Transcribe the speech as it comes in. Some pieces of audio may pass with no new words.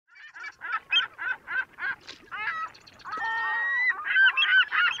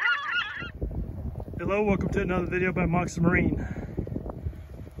Hello, welcome to another video by Monster Marine.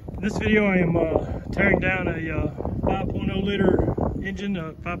 In this video I am tearing down a 5.0 liter engine,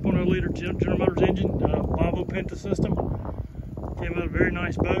 5.0 liter General Motors engine, Volvo Penta system. Came out a very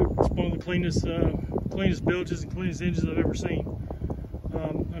nice boat. It's one of the cleanest bilges and cleanest engines I've ever seen.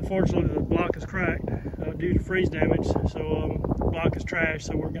 Unfortunately the block is cracked due to freeze damage, so the block is trashed,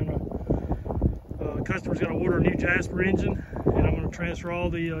 so we're gonna customer's gonna order a new Jasper engine, and I'm gonna transfer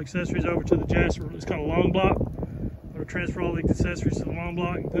all the accessories over to the Jasper. It's called a long block. I'm gonna transfer all the accessories to the long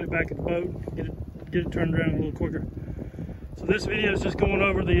block and put it back in the boat and get it turned around a little quicker. So this video is just going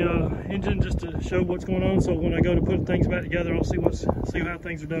over the engine just to show what's going on, so when I go to put things back together I'll see how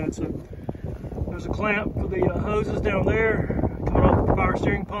things are done. So there's a clamp for the hoses down there coming off the power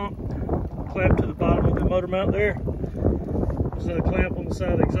steering pump, clamp to the bottom of the motor mount there. There's another clamp on the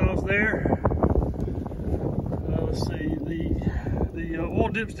side of the exhaust there. Let's see, the oil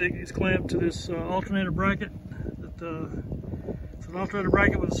dipstick is clamped to this alternator bracket. It's an alternator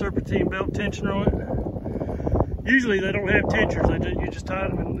bracket with a serpentine belt tensioner on it. Usually they don't have tensioners. You just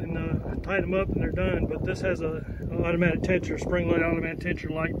tighten them and tighten them up and they're done. But this has an automatic tensioner, spring-loaded automatic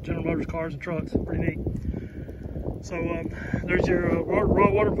tensioner like General Motors cars and trucks. Pretty neat. So there's your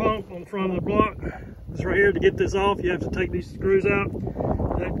raw water pump on the front of the block. This right here. To get this off, you have to take these screws out.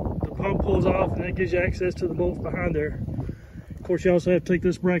 The pump pulls off, and that gives you access to the bolts behind there. Of course, you also have to take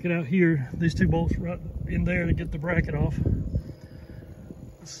this bracket out here. These two bolts right in there to get the bracket off.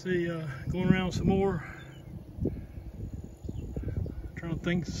 Let's see, going around some more. Trying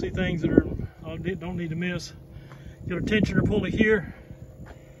to see things that I don't need to miss. Got a tensioner pulley here.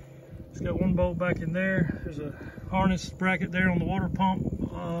 It's got one bolt back in there. There's a harness bracket there on the water pump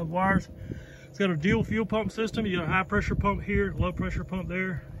wires. It's got a dual fuel pump system. You got a high pressure pump here, low pressure pump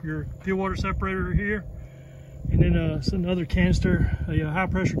there, your fuel water separator here, and then another canister, a high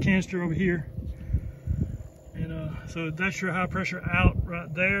pressure canister over here. And so that's your high pressure out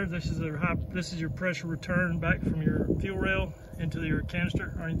right there. This is your pressure return back from your fuel rail into your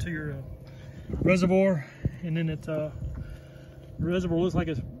canister or into your reservoir. And then the reservoir looks like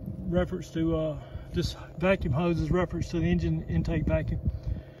it's reference to this vacuum hose is reference to the engine intake vacuum.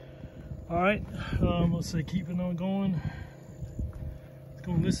 All right, let's see, keeping on going. Let's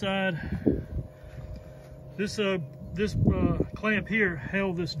go on this side. This clamp here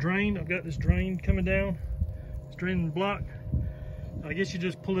held this drain. I've got this drain coming down. It's draining the block. I guess you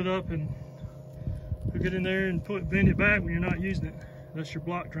just pull it up and hook it in there and bend it back when you're not using it. That's your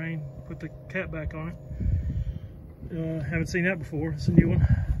block drain. Put the cap back on it. Haven't seen that before. It's a new one.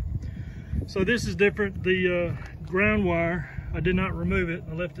 So this is different. The ground wire, I did not remove it.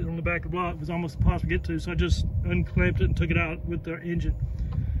 I left it on the back of the block. It was almost impossible to get to, so I just unclamped it and took it out with the engine.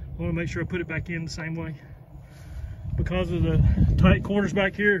 I want to make sure I put it back in the same way. Because of the tight quarters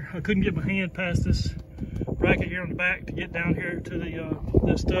back here, I couldn't get my hand past this bracket here on the back to get down here to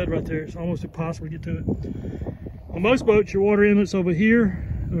the stud right there. It's almost impossible to get to it. On most boats, your water inlet's over here,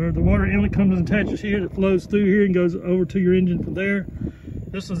 or the water inlet comes and attaches here, that flows through here and goes over to your engine from there.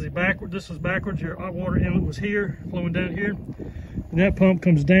 This was backwards. Your water inlet was here, flowing down here. And that pump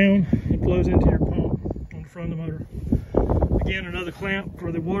comes down and flows into your pump on the front of the motor. Again, another clamp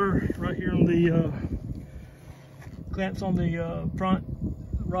for the water right here on the clamps on the front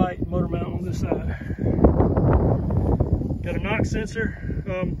right motor mount on this side. Got a knock sensor.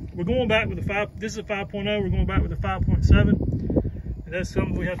 We're going back with this is a 5.0, we're going back with a 5.7. And that's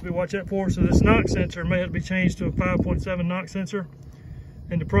something we have to be watch out for. So this knock sensor may have to be changed to a 5.7 knock sensor.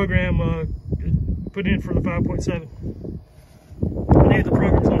 And the program put in for the 5.7. I knew the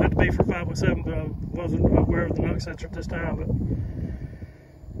program's going to have to be for 5.7, but I wasn't aware of the knock sensor at this time. But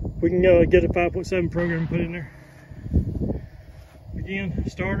we can get a 5.7 program and put in there. Again,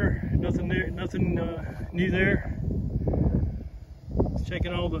 starter, nothing new there. It's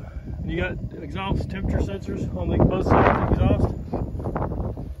checking all the. You got exhaust temperature sensors on both sides of the exhaust.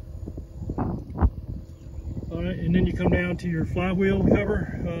 And then you come down to your flywheel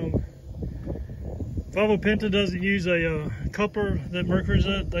cover. Volvo Penta doesn't use a coupler that Mercury's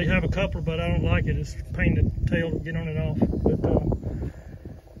at. They have a coupler, but I don't like it. It's a pain in the tail to get on and off. But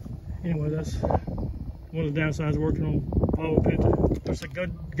anyway, that's one of the downsides of working on Volvo Penta. There's a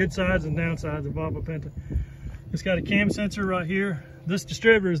good sides and downsides of Volvo Penta. It's got a cam sensor right here. This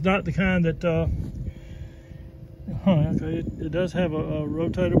distributor is not the kind that. Okay, it does have a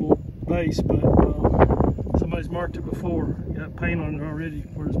rotatable base, but. Somebody's marked it before. Got paint on it already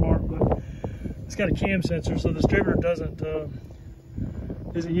where it's marked, but it's got a cam sensor, so the distributor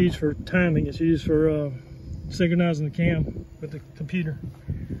isn't used for timing. It's used for synchronizing the cam with the computer.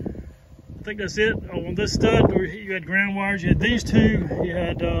 I think that's it. On this stud, you had ground wires. You had these two. You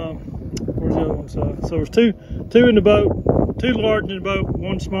had Where's the other one? So there's two in the boat, 2 large in the boat,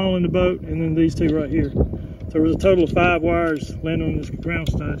 1 small in the boat, and then these 2 right here. So there was a total of 5 wires landing on this ground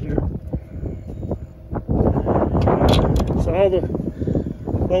stud here. So all the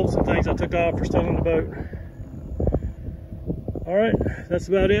bolts and things I took off are still in the boat. All right, that's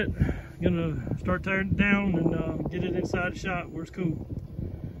about it. I'm gonna start tearing it down and get it inside the shop where it's cool.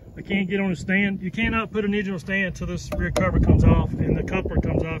 I can't get on a stand. You cannot put an engine on a stand until this rear cover comes off and the coupler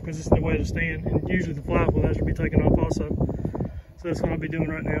comes off, because it's in the way to stand. And usually the flap will actually be taken off also. So that's what I'll be doing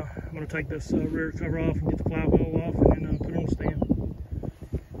right now. I'm gonna take this rear cover off and get the flywheel off and then put it on the stand.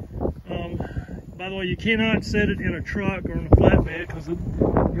 By the way, you cannot set it in a truck or on a flatbed, because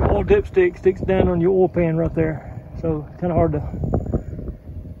your oil dipstick sticks down on your oil pan right there. So it's kind of hard to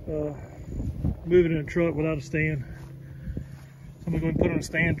move it in a truck without a stand. So I'm going to go and put it on a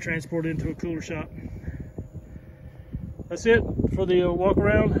stand and transport it into a cooler shop. That's it for the walk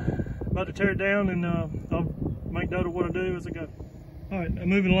around. About to tear it down, and I'll make note of what I do as I go. All right, I'm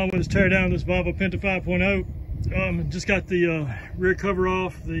moving along with this tear down this Volvo Penta 5.0. Just got the rear cover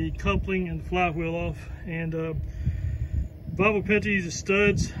off, the coupling and the flywheel off, and Volvo Penta uses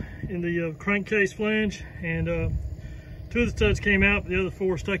studs in the crankcase flange, and 2 of the studs came out, but the other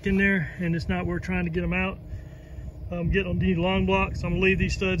 4 stuck in there, and it's not worth trying to get them out. Need long blocks, so I'm gonna leave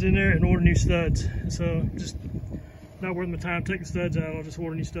these studs in there and order new studs. So just not worth my time taking the studs out. I'll just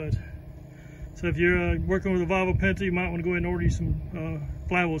order new studs. So if you're working with a Volvo Penta, you might want to go ahead and order you some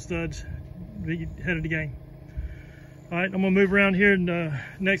flywheel studs to be ahead of the game. All right, I'm gonna move around here, and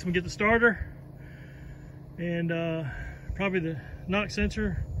next we'll get the starter and probably the knock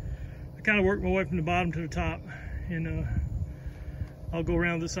sensor. I kind of work my way from the bottom to the top, and I'll go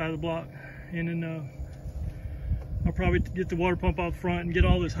around this side of the block, and then I'll probably get the water pump off front and get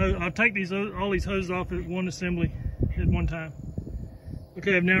all this hose. I'll take all these hoses off at one assembly at one time.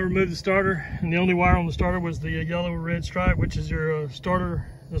 Okay, I've now removed the starter, and the only wire on the starter was the yellow or red stripe, which is your starter.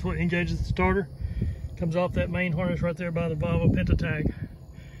 That's what engages the starter. Comes off that main harness right there by the Volvo Penta tag.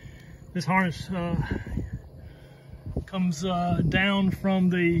 This harness comes down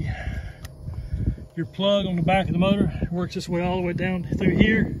from your plug on the back of the motor. It works this way all the way down through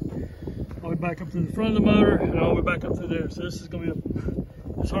here, all the way back up to the front of the motor, and all the way back up through there. So this is going to be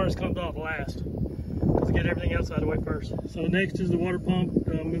this harness comes off last. Let's get everything else out of the way first. So next is the water pump.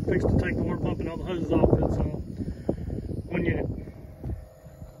 I'm going to fix to take the water pump and all the hoses off. It's 1 unit.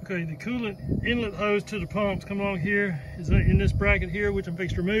 Okay, the coolant inlet hose to the pumps coming along here is in this bracket here, which I'm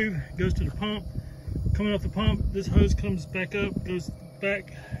fixed to remove. It goes to the pump. Coming off the pump, this hose comes back up, goes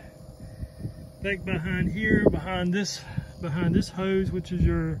back behind here, behind this hose, which is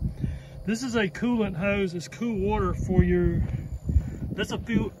this is a coolant hose. It's cool water for your, that's a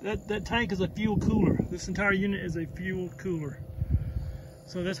fuel, that tank is a fuel cooler. This entire unit is a fuel cooler.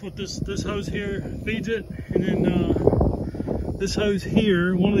 So that's what this hose here feeds it, and then this hose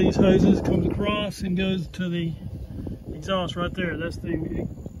here, one of these hoses comes across and goes to the exhaust right there. That's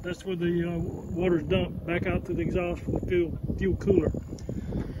where the water's dumped back out to the exhaust for the fuel cooler.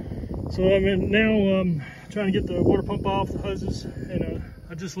 So I'm now trying to get the water pump off the hoses, and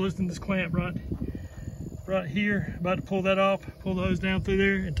I just loosened this clamp right here. About to pull that off, pull the hose down through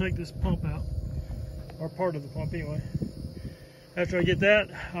there, and take this pump out, or part of the pump anyway. After I get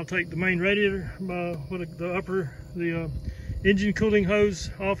that, I'll take the main radiator, the engine cooling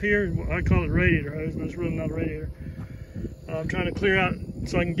hose off here. I call it a radiator hose, but it's really not a radiator. I'm trying to clear out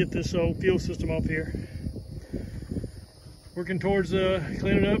so I can get this old fuel system off here. Working towards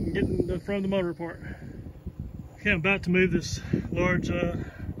cleaning up and getting the front of the motor apart. Okay, I'm about to move this large,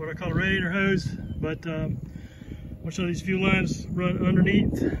 what I call a radiator hose, but I'm gonna show these fuel lines run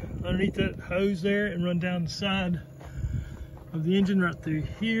underneath that hose there and run down the side of the engine right through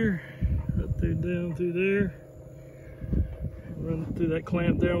here, right through down through there. Run through that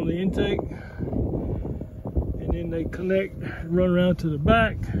clamp there on the intake, and then they connect, run around to the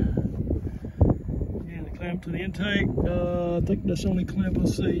back, and they clamp to the intake. I think that's the only clamp I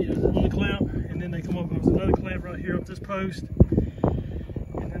see, only clamp, and then they come up. There's another clamp right here up this post,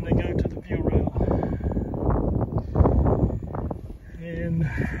 and then they go to the fuel rail. And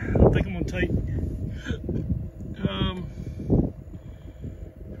I think I'm gonna take.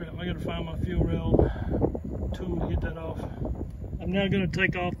 I gotta find my fuel rail tool to get that off. I'm now going to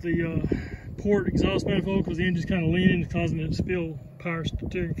take off the port exhaust manifold because the engine's kind of leaning, it's causing it to spill power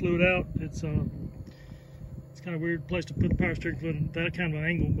steering fluid out. It's kind of a weird place to put the power steering fluid at that kind of an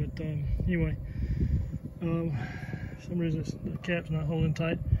angle, but anyway, for some reason the cap's not holding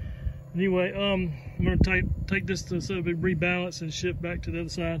tight. Anyway, I'm going to take this to so it rebalance and shift back to the other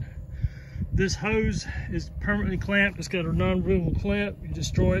side. This hose is permanently clamped. It's got a non-removable clamp. You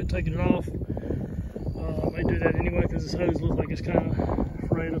destroy it, taking it off. I may do that anyway because this hose looks like it's kind of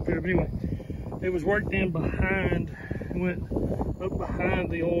frayed up here. But anyway, it was worked in behind, went up behind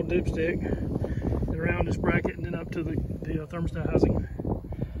the oil dipstick and around this bracket and then up to the thermostat housing.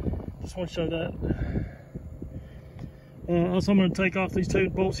 Just want to show that. Also, I'm going to take off these two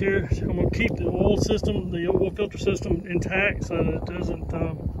bolts here. I'm going to keep the oil system, the oil filter system intact so that it doesn't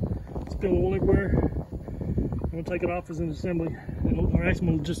spill oil everywhere. I'm going to take it off as an assembly. Or actually,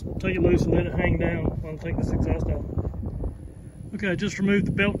 I'm going to just take it loose and let it hang down while I take this exhaust off. Okay, I just removed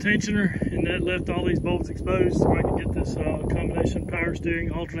the belt tensioner and that left all these bolts exposed so I can get this combination power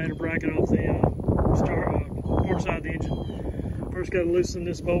steering alternator bracket off the port side of the engine. First, got to loosen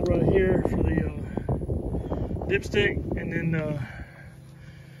this bolt right here for the dipstick, and then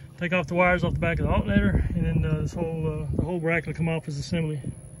take off the wires off the back of the alternator, and then this whole the whole bracket will come off as assembly.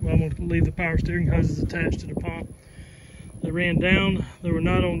 Well, I'm going to leave the power steering hoses attached to the pump. They ran down. They were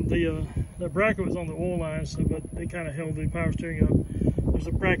not on the bracket was on the oil line, so but they kind of held the power steering up. There's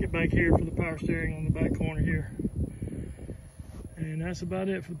a bracket back here for the power steering on the back corner here, and that's about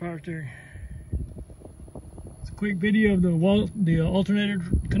it for the power steering. It's a quick video of the alternator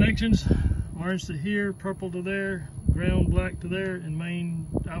connections. Orange to here, purple to there, ground black to there, and main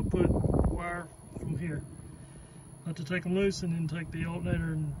output wire from here. Have to take them loose and then take the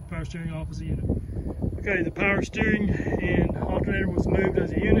alternator and power steering off as a unit. Okay, the power steering and alternator was moved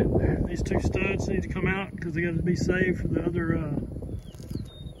as a unit. These two studs need to come out because they got to be saved for the other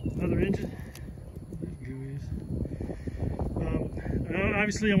engine.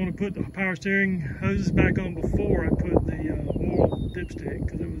 Obviously, I want to put the power steering hoses back on before I put the oil dipstick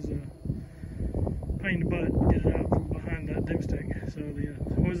because it was pain in the butt to get it out from behind that dipstick. So the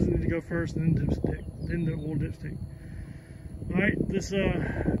hoses need to go first, and then dipstick, then the oil dipstick. All right, this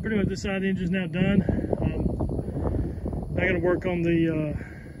pretty much this side of the engine is now done. I got to work on the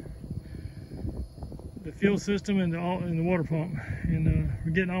fuel system and the water pump, and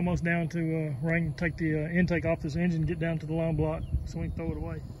we're getting almost down to where I can take the intake off this engine, get down to the line block, so we can throw it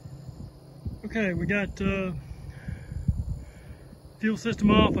away. Okay, we got fuel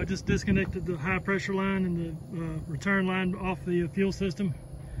system off. I just disconnected the high pressure line and the return line off the fuel system,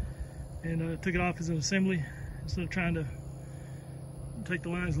 and took it off as an assembly instead of trying to take the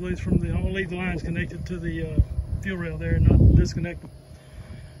lines loose from the. I'm gonna leave the lines connected to the fuel rail there and not disconnect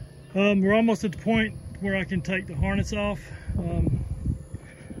them. We're almost at the point where I can take the harness off,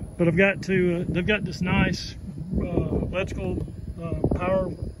 but I've got to. They've got this nice electrical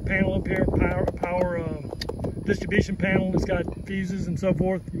power panel up here, power distribution panel. It's got fuses and so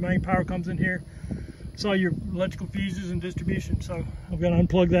forth. Your main power comes in here. It's all your electrical fuses and distribution. So I've got to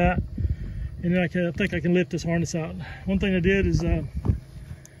unplug that, and then I think I can lift this harness out. One thing I did is I've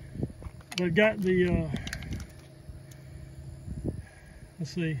got the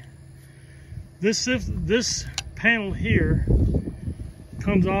let's see, this panel here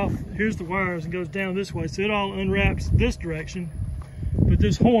comes off. Here's the wires and goes down this way, so it all unwraps this direction. But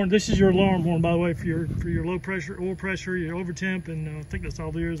this horn, this is your alarm horn, by the way, for your low pressure, oil pressure, your over temp, and I think that's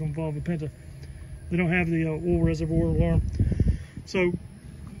all there is on Volvo Penta. They don't have the oil reservoir alarm. So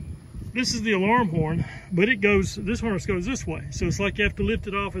this is the alarm horn, but it goes, this harness goes this way. So it's like you have to lift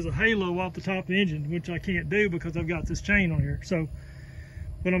it off as a halo off the top of the engine, which I can't do because I've got this chain on here. So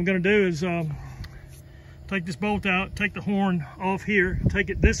what I'm going to do is take this bolt out, take the horn off here, take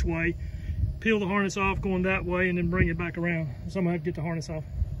it this way, peel the harness off going that way, and then bring it back around. So I'm gonna have to get the harness off.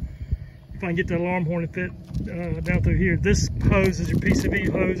 If I can get that alarm horn to fit down through here. This hose is your PCV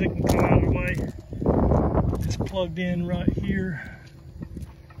hose. It can come out of the way. It's plugged in right here.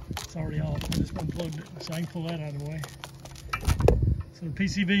 It's already off. I just unplugged it, so I can pull that out of the way. So the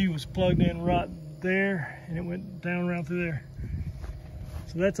PCV was plugged in right there, and it went down around through there.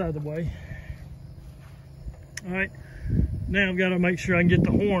 So that's out of the way. All right. Now I've got to make sure I can get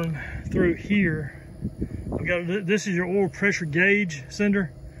the horn through here. This is your oil pressure gauge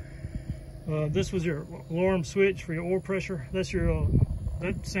sender. This was your alarm switch for your oil pressure. That's your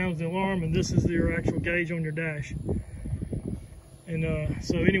that sounds the alarm, and this is your actual gauge on your dash. And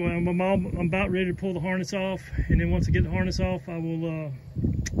so anyway, I'm about ready to pull the harness off, and then once I get the harness off, I will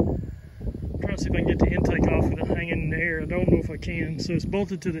try to see if I can get the intake off without hanging in the air. I don't know if I can. So it's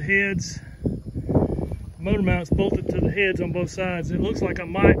bolted to the heads. Motor mount's bolted to the heads on both sides. It looks like I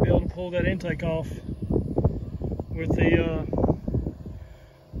might be able to pull that intake off with it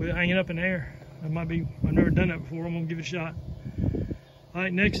hanging up in the air. That might be, I've never done that before. I'm gonna give it a shot. All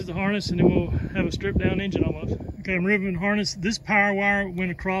right, next is the harness, and then we'll have a stripped down engine almost. Okay, I'm removing the harness. This power wire went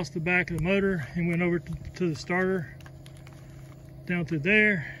across the back of the motor and went over to the starter, down through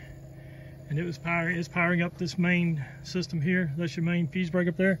there. and it's powering up this main system here. That's your main fuse break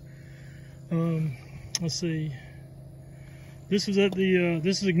up there. Let's see. This is at the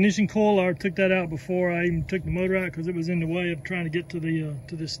this is ignition coil. I took that out before I even took the motor out because it was in the way of trying to get to the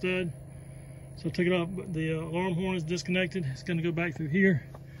to this stud. So I took it off. The alarm horn is disconnected. It's going to go back through here.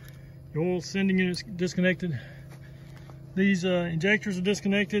 The oil sending unit is disconnected. These injectors are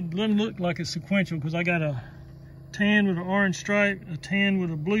disconnected. Doesn't look like it's sequential because I got a tan with an orange stripe, a tan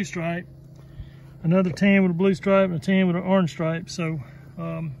with a blue stripe, another tan with a blue stripe, and a tan with an orange stripe. So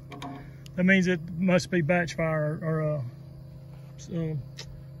that means it must be batch fire or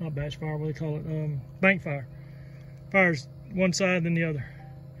not batch fire, what do they call it? Bank fire. Fires one side then the other.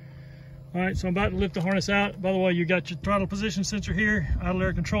 All right, so I'm about to lift the harness out. By the way, you got your throttle position sensor here, idle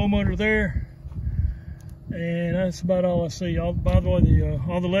air control motor there, and that's about all I see. By the way,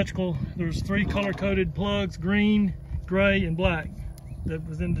 all the electrical, there's 3 color-coded plugs, green, gray, and black, that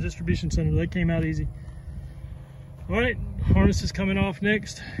was in the distribution center. They came out easy. All right, harness is coming off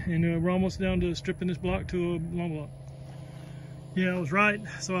next, and we're almost down to stripping this block to a long block. Yeah, I was right.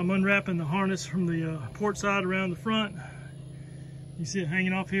 So I'm unwrapping the harness from the port side around the front. You see it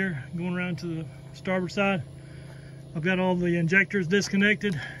hanging off here, going around to the starboard side. I've got all the injectors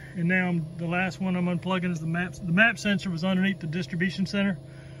disconnected, and now the last one I'm unplugging is the maps. The map sensor was underneath the distribution center,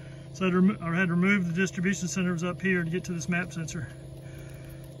 so I had to remove the distribution center. It was up here to get to this map sensor.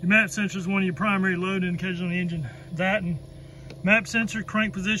 The map sensor is one of your primary load indicators on the engine. That and map sensor,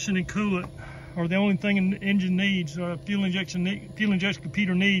 crank position, and coolant are the only thing an engine needs, or a fuel injection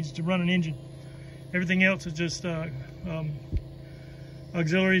repeater needs to run an engine. Everything else is just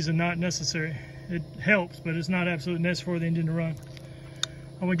auxiliaries and not necessary. It helps, but it's not absolutely necessary for the engine to run.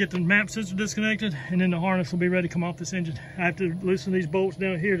 I'm gonna get the map sensor disconnected, and then the harness will be ready to come off this engine. I have to loosen these bolts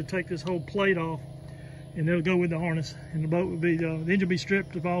down here to take this whole plate off, and it'll go with the harness, and the boat will be, the engine will be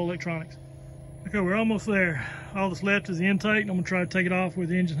stripped of all electronics. Okay, we're almost there. All that's left is the intake. I'm gonna try to take it off with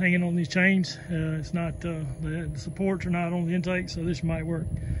the engine hanging on these chains. It's not, the supports are not on the intake, so this might work.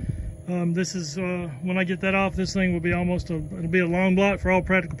 This is, when I get that off, this thing will be it'll be a long block for all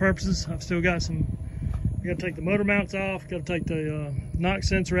practical purposes. I've still got I gotta take the motor mounts off, gotta take the knock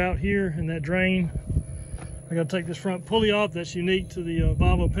sensor out here and that drain. I gotta take this front pulley off. That's unique to the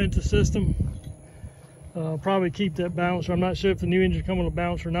Volvo Penta system. I'll probably keep that balancer. I'm not sure if the new engine comes with a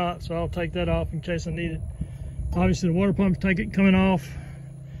balancer or not, so I'll take that off in case I need it. Obviously the water pump's coming off,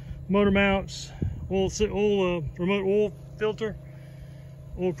 motor mounts, remote oil filter,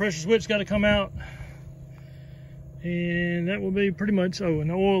 oil pressure switch got to come out, and that will be pretty much, and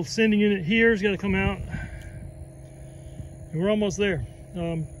the oil sending unit here has got to come out, and we're almost there.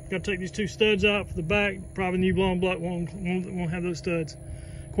 Got to take these 2 studs out for the back. Probably new blown block won't have those studs.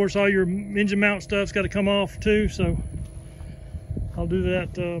 Of course, all your engine mount stuff's got to come off too, so I'll do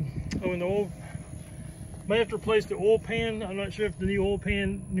that. And the oil, may have to replace the oil pan. I'm not sure if the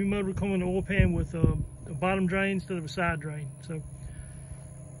new motor will come with an oil pan with a bottom drain instead of a side drain. So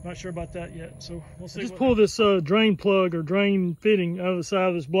not sure about that yet. So we'll see. Just pull this drain plug or drain fitting out of the side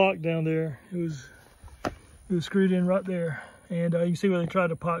of this block down there. It was screwed in right there, and you can see where they tried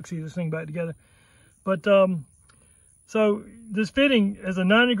to epoxy this thing back together. But so this fitting is a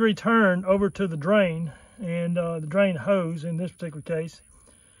 90-degree turn over to the drain, and the drain hose in this particular case,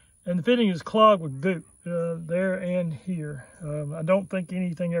 and the fitting is clogged with goop there and here. I don't think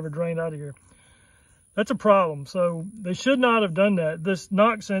anything ever drained out of here. That's a problem. So they should not have done that. This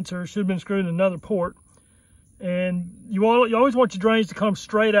knock sensor should have been screwed in another port, and you always want your drains to come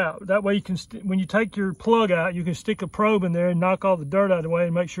straight out. That way you can, when you take your plug out, you can stick a probe in there and knock all the dirt out of the way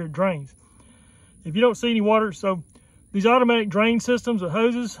and make sure it drains. If you don't see any water, so these automatic drain systems with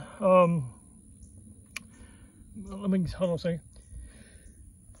hoses, hold on a second.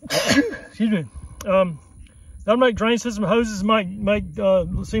 Excuse me. The automatic drain system hoses might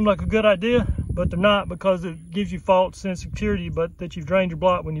seem like a good idea, but they're not, because it gives you false sense of security, but that you've drained your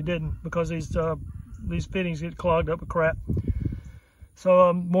block when you didn't, because these fittings get clogged up with crap.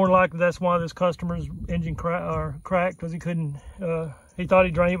 So more than likely that's why this customer's engine cracked, because he couldn't. He thought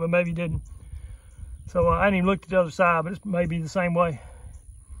he drained it, but maybe he didn't. So I hadn't even looked at the other side, but it may be the same way.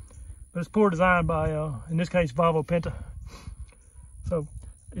 But it's poor design by, in this case, Volvo Penta. So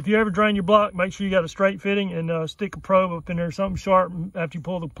if you ever drain your block, make sure you got a straight fitting, and stick a probe up in there, something sharp, after you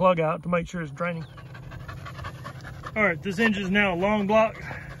pull the plug out to make sure it's draining. All right, this engine is now a long block.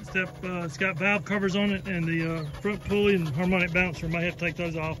 It's got valve covers on it, and the front pulley and harmonic balancer. Might have to take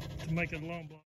those off to make it a long block.